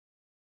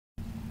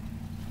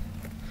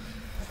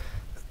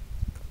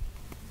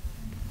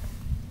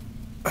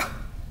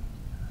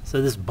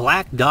So this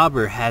black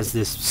dauber has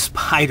this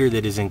spider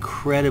that is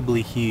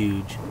incredibly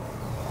huge.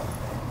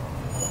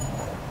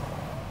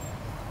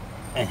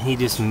 And he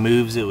just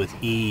moves it with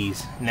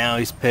ease. Now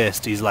he's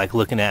pissed. He's like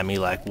looking at me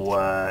like,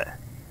 what?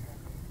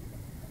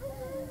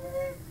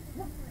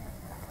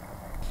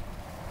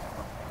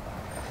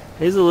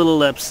 He's a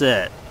little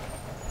upset.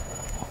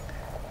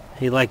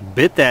 He like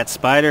bit that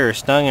spider or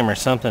stung him or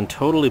something,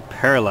 totally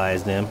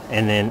paralyzed him,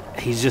 and then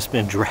he's just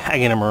been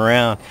dragging him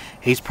around.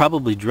 He's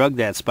probably drugged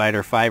that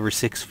spider 5 or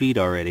 6 feet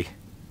already.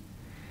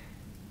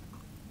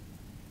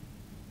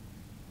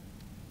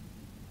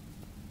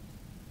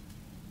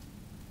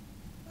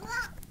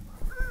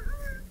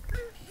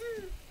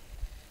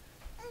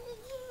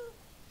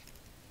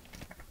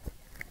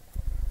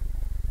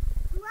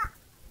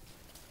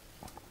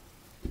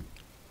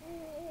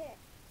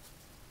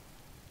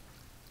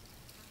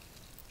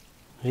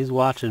 He's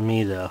watching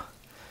me though.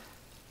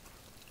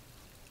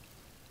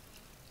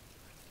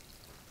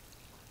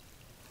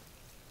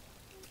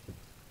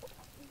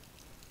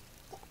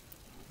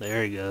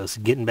 There he goes,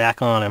 getting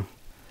back on him.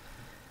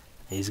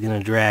 He's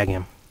gonna drag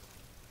him.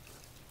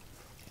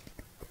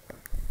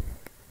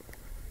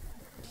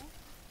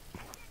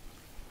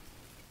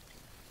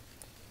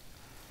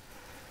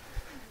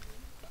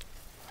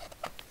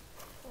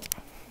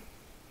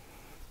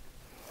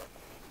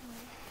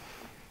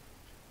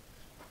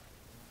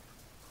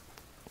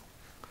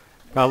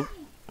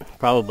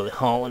 Probably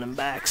hauling him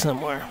back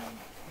somewhere.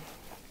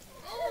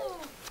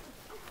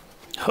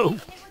 Oh,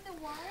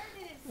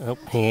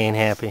 he ain't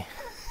happy.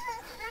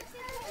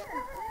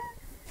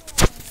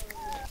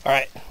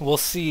 Alright, we'll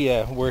see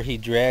where he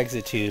drags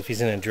it to, if he's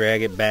going to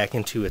drag it back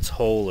into its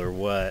hole or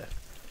what.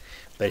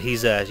 But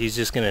he's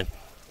just going to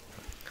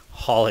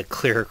haul it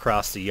clear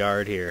across the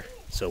yard here.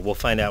 So we'll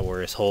find out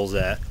where his hole's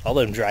at. I'll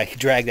let him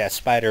drag that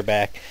spider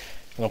back.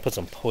 I'm going to put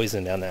some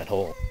poison down that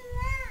hole.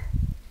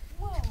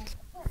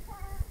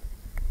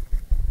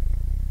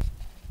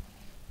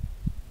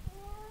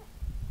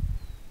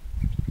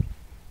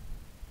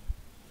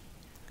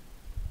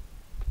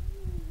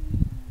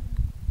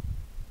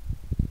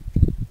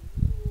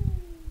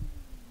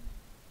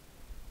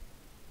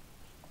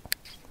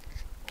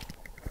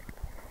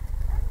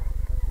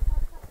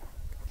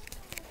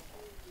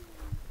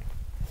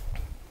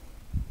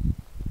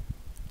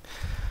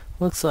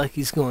 Looks like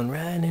he's going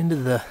right into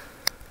the...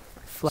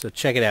 So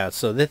check it out.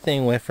 So this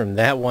thing went from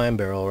that wine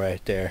barrel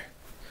right there.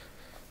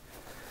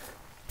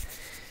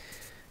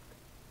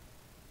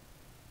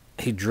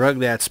 He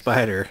drugged that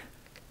spider.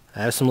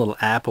 I have some little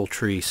apple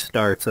tree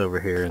starts over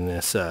here in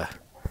this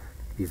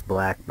these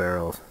black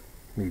barrels.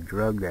 He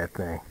drugged that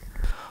thing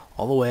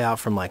all the way out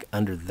from like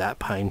under that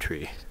pine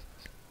tree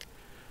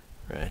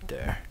right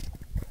there,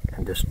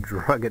 and just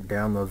drug it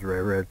down those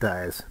railroad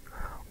ties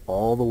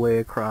all the way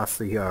across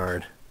the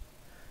yard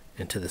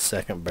into the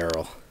second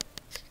barrel.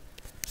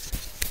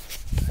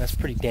 That's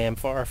pretty damn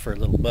far for a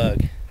little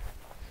bug.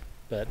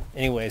 But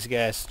anyways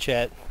guys,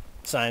 Chet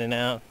signing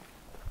out.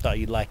 Thought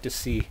you'd like to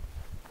see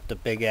the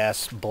big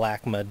ass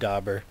black mud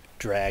dauber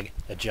drag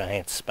a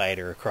giant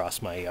spider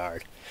across my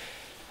yard.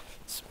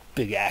 It's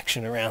big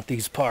action around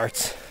these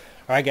parts.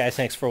 Alright guys,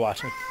 thanks for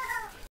watching.